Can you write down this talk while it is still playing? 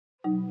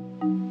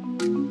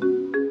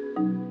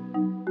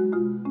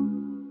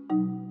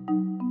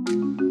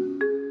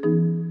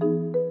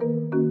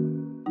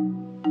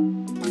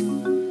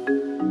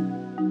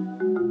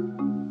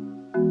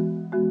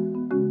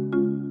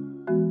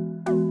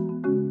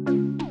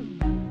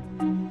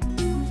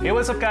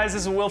what's up guys,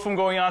 this is Will from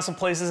Going Awesome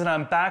Places and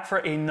I'm back for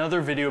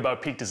another video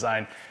about Peak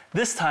Design.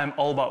 This time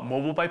all about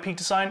mobile by Peak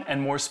Design and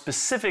more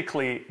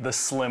specifically the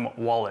Slim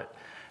wallet.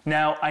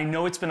 Now I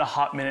know it's been a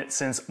hot minute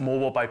since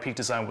mobile by Peak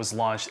Design was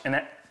launched and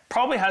it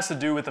probably has to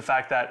do with the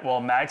fact that, well,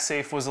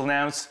 MagSafe was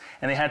announced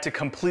and they had to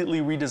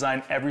completely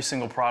redesign every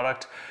single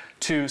product,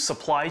 to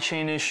supply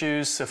chain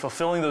issues, to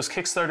fulfilling those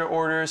Kickstarter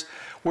orders.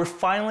 We're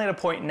finally at a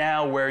point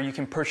now where you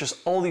can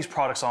purchase all these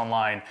products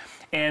online.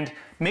 And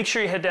make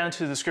sure you head down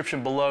to the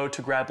description below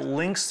to grab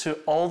links to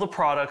all the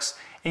products,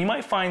 and you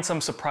might find some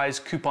surprise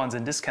coupons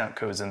and discount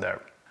codes in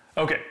there.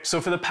 Okay,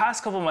 so for the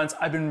past couple months,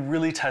 I've been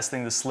really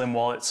testing the Slim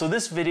wallet. So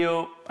this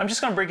video, I'm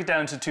just gonna break it down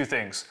into two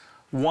things.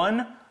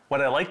 One, what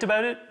I liked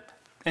about it,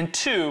 and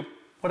two,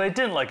 what I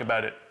didn't like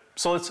about it.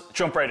 So let's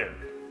jump right in.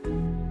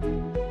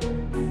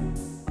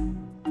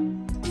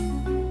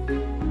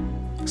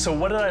 So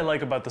what did I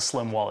like about the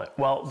Slim wallet?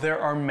 Well, there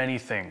are many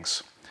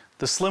things.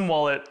 The Slim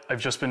wallet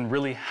I've just been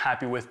really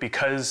happy with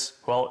because,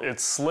 well,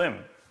 it's slim,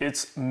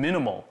 it's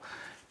minimal.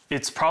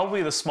 It's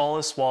probably the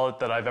smallest wallet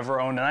that I've ever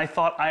owned, and I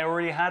thought I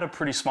already had a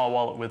pretty small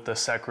wallet with the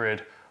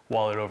Secret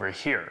wallet over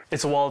here.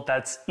 It's a wallet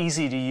that's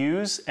easy to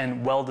use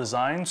and well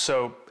designed,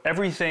 so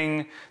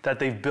everything that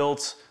they've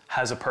built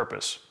has a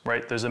purpose,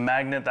 right? There's a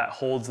magnet that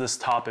holds this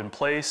top in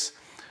place.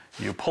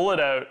 You pull it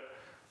out,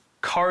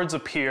 cards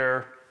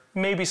appear,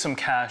 maybe some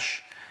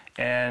cash,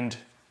 and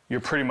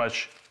you're pretty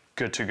much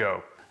good to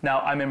go.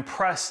 Now, I'm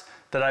impressed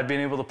that I've been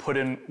able to put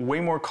in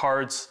way more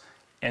cards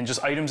and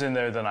just items in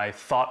there than I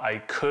thought I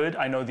could.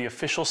 I know the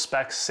official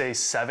specs say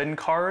 7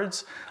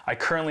 cards. I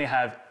currently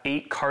have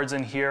 8 cards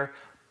in here,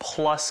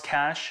 plus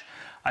cash.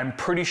 I'm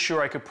pretty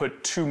sure I could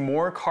put 2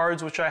 more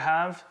cards, which I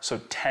have, so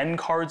 10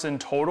 cards in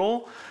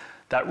total.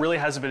 That really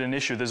hasn't been an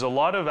issue. There's a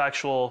lot of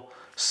actual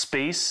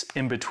space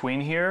in between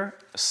here,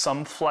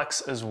 some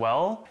flex as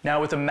well.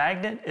 Now with the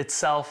magnet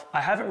itself, I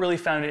haven't really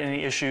found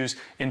any issues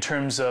in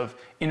terms of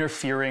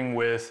interfering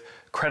with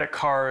credit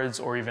cards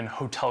or even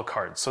hotel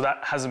cards. So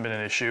that hasn't been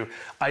an issue.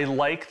 I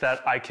like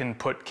that I can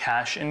put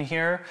cash in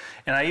here,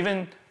 and I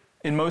even,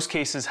 in most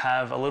cases,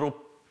 have a little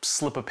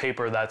slip of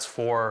paper that's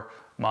for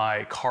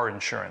my car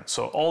insurance.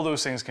 So all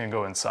those things can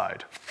go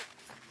inside.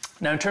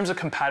 Now in terms of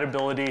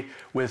compatibility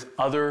with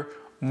other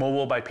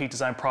mobile by Peak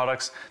Design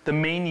products, the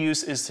main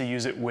use is to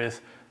use it with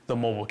the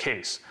mobile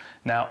case.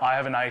 Now I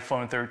have an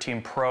iPhone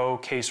 13 Pro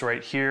case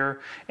right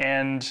here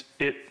and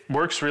it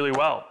works really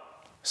well.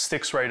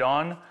 Sticks right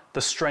on.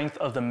 The strength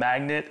of the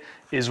magnet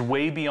is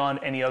way beyond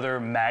any other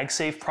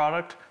MagSafe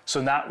product.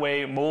 So in that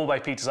way, mobile by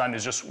Peak Design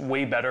is just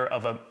way better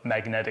of a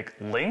magnetic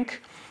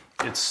link.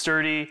 It's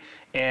sturdy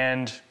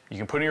and you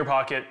can put it in your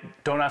pocket,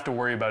 don't have to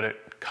worry about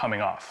it coming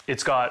off.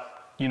 It's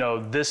got, you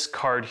know, this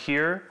card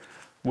here,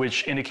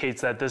 which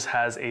indicates that this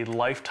has a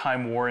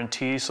lifetime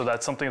warranty. So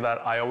that's something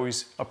that I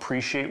always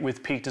appreciate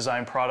with Peak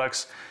Design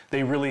products.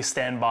 They really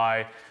stand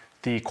by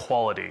the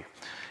quality.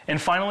 And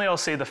finally, I'll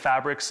say the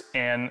fabrics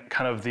and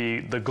kind of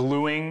the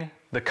gluing,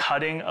 the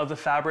cutting of the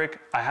fabric.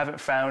 I haven't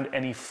found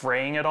any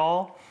fraying at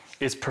all.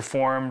 It's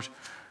performed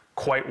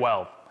quite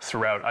well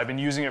throughout. I've been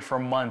using it for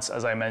months,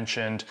 as I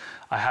mentioned.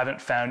 I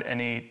haven't found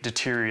any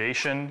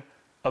deterioration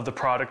of the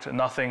product.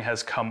 Nothing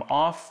has come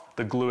off.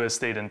 The glue has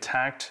stayed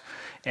intact.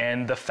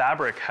 And the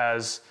fabric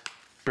has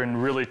been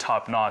really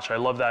top notch. I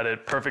love that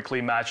it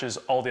perfectly matches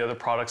all the other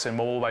products in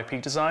mobile by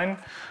Peak Design.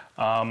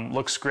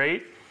 Looks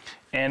great.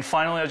 And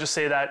finally, I'll just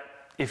say that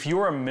if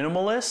you're a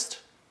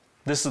minimalist,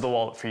 this is the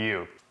wallet for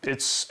you.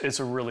 It's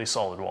a really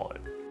solid wallet.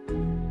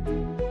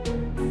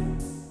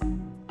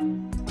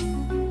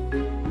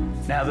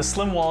 Now, the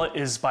Slim wallet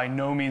is by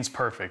no means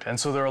perfect, and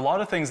so there are a lot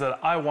of things that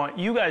I want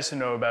you guys to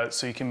know about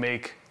so you can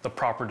make the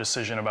proper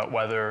decision about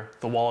whether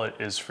the wallet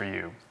is for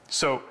you.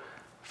 So,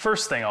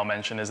 first thing I'll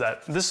mention is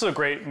that this is a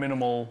great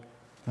minimal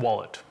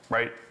wallet,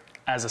 right?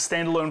 As a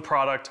standalone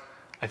product,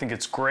 I think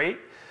it's great,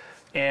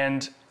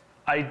 and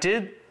I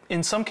did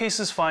in some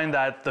cases find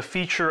that the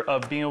feature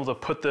of being able to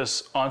put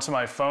this onto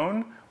my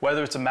phone,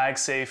 whether it's a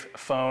MagSafe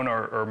phone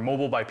or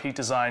mobile by Peak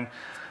Design,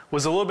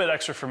 was a little bit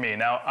extra for me.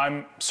 Now,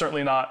 I'm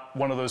certainly not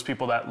one of those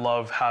people that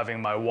love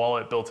having my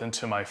wallet built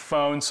into my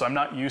phone, so I'm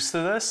not used to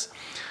this.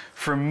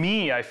 For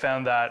me, I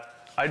found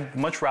that I'd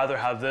much rather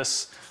have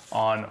this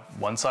on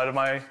one side of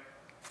my,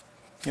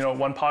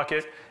 one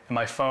pocket and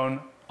my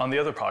phone on the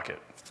other pocket.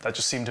 That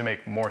just seemed to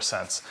make more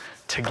sense.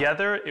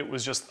 Together, it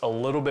was just a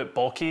little bit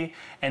bulky,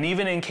 and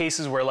even in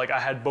cases where like I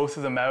had both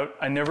of them out,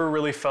 I never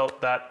really felt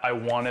that I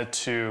wanted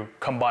to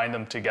combine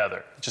them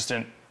together. It just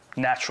didn't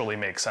naturally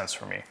make sense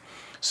for me.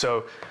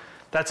 So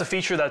that's a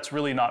feature that's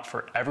really not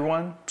for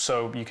everyone,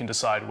 so you can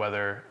decide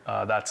whether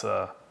that's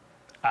a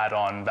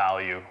add-on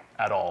value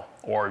at all,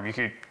 or you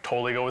could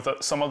totally go with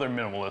some other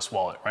minimalist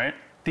wallet, right?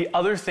 The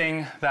other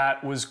thing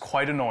that was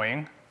quite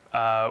annoying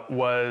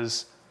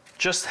was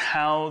just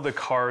how the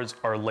cards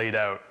are laid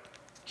out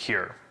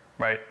here,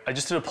 right? I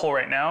just did a pull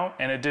right now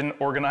and it didn't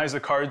organize the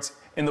cards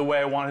in the way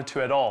I wanted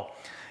to at all.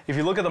 If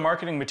you look at the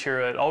marketing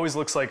material, it always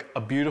looks like a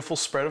beautiful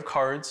spread of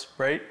cards,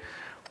 right?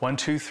 1,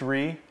 2,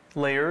 3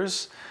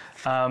 layers.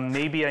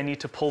 Maybe I need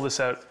to pull this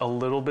out a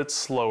little bit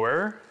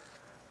slower.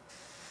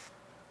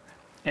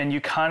 and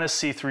you kind of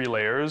see 3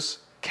 layers: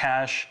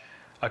 cash,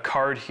 a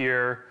card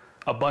here,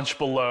 a bunch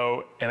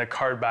below, and a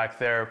card back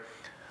there.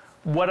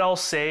 What I'll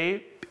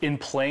say in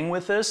playing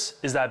with this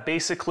is that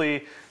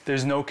basically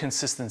there's no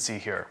consistency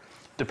here.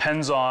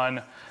 Depends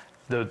on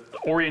the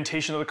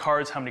orientation of the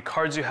cards, how many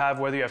cards you have,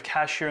 whether you have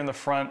cash here in the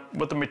front,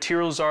 what the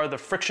materials are, the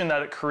friction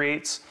that it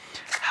creates,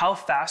 how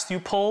fast you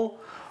pull.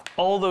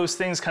 All those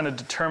things kind of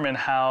determine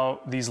how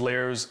these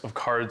layers of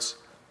cards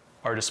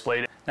are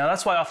displayed. Now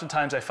that's why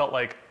oftentimes I felt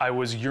like I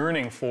was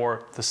yearning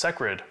for the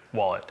Secrid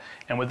wallet.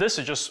 And with this,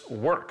 it just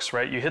works,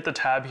 right? You hit the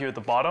tab here at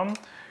the bottom,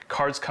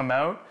 cards come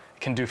out,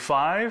 it can do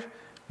 5,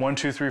 1,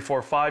 2, 3,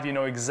 4, 5, you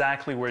know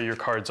exactly where your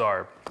cards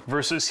are.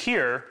 Versus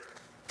here,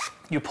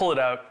 you pull it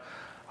out,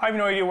 I have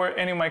no idea where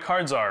any of my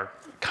cards are.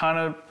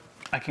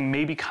 I can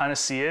maybe kind of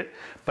see it,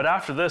 but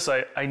after this,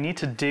 I need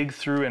to dig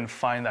through and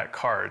find that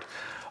card.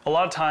 A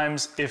lot of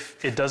times,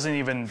 if it doesn't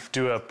even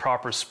do a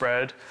proper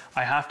spread,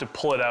 I have to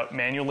pull it out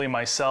manually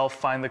myself,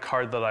 find the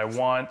card that I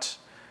want,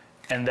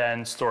 and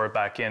then store it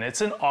back in.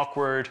 It's an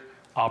awkward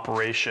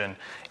operation.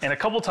 And a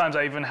couple times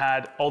I even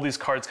had all these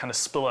cards kind of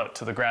spill out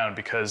to the ground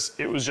because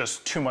it was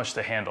just too much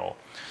to handle.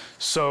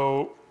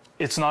 So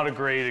it's not a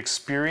great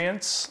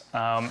experience,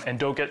 and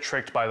don't get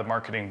tricked by the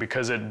marketing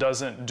because it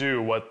doesn't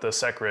do what the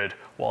Secrid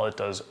wallet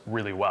does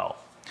really well.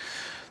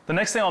 The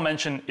next thing I'll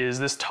mention is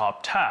this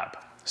top tab.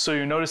 So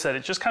you notice that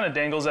it just kind of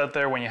dangles out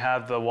there when you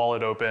have the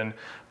wallet open,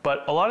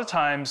 but a lot of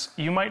times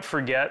you might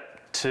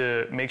forget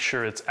to make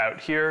sure it's out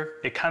here.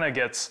 It kind of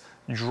gets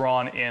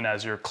drawn in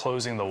as you're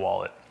closing the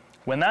wallet.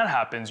 When that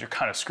happens, you're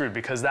kind of screwed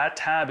because that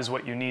tab is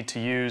what you need to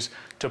use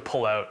to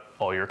pull out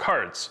all your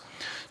cards.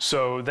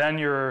 So then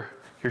you're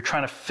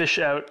trying to fish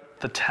out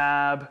the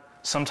tab.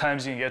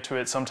 Sometimes you can get to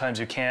it, sometimes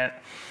you can't.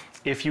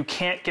 If you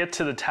can't get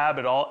to the tab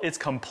at all, it's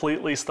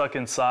completely stuck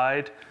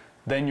inside,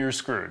 then you're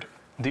screwed.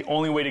 The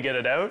only way to get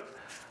it out,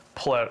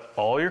 pull out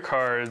all your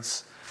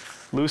cards,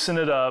 loosen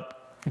it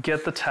up,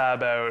 get the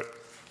tab out.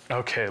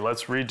 Okay,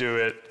 let's redo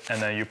it,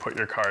 and then you put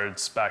your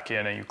cards back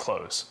in and you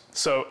close.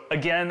 So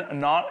again,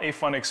 not a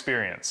fun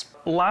experience.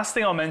 Last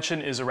thing I'll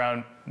mention is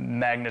around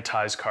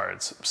magnetized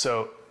cards.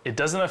 So it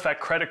doesn't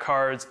affect credit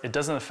cards, it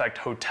doesn't affect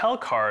hotel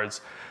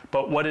cards,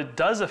 but what it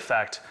does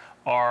affect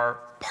are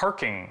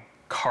parking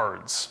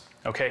cards,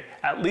 okay?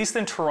 At least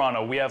in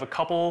Toronto, we have a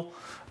couple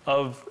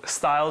of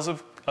styles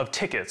of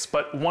tickets,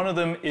 but one of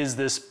them is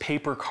this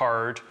paper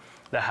card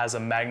that has a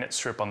magnet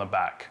strip on the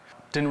back.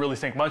 Didn't really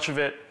think much of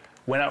it,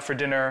 went out for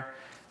dinner,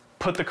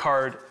 put the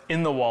card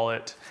in the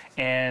wallet,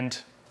 and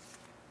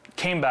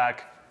came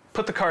back,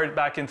 put the card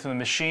back into the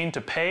machine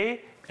to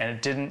pay, and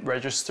it didn't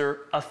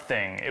register a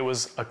thing. It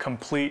was a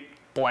complete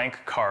blank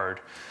card.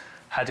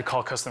 Had to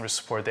call customer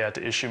support, they had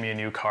to issue me a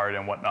new card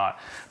and whatnot.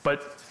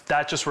 But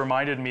that just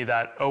reminded me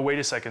that, oh, wait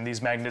a second,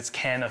 these magnets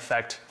can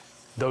affect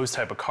those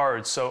type of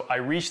cards. So I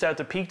reached out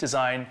to Peak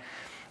Design,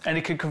 and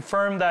it could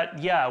confirm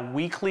that, yeah,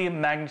 weakly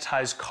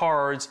magnetized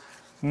cards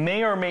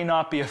may or may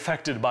not be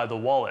affected by the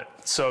wallet.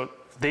 So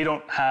they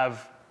don't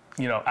have,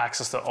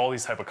 access to all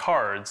these type of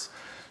cards.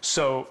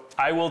 So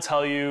I will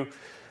tell you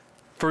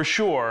for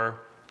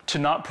sure to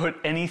not put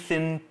any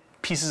thin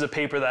pieces of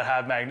paper that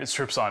have magnet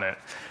strips on it,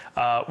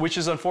 which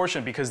is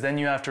unfortunate because then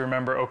you have to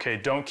remember, okay,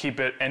 don't keep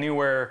it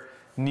anywhere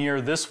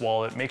near this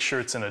wallet. Make sure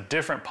it's in a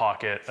different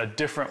pocket, a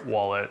different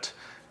wallet,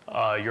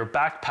 your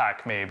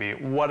backpack maybe,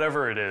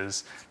 whatever it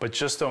is, but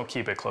just don't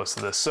keep it close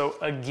to this. So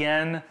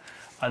again,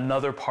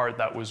 another part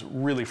that was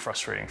really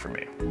frustrating for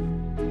me.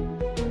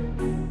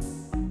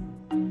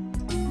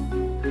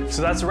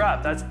 So that's a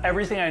wrap. That's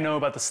everything I know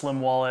about the Slim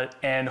wallet,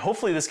 and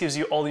hopefully this gives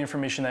you all the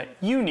information that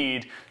you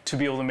need to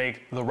be able to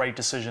make the right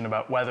decision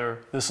about whether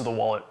this is the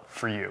wallet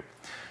for you.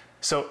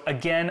 So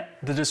again,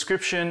 the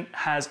description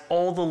has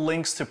all the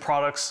links to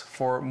products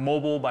for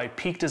mobile by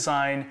Peak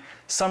Design.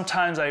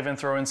 Sometimes I even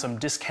throw in some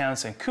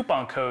discounts and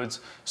coupon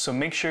codes, so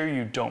make sure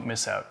you don't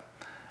miss out.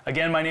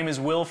 Again, my name is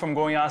Will from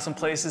Going Awesome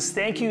Places.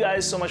 Thank you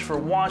guys so much for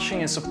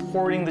watching and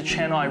supporting the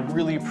channel. I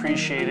really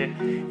appreciate it,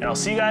 and I'll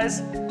see you guys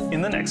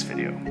in the next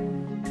video.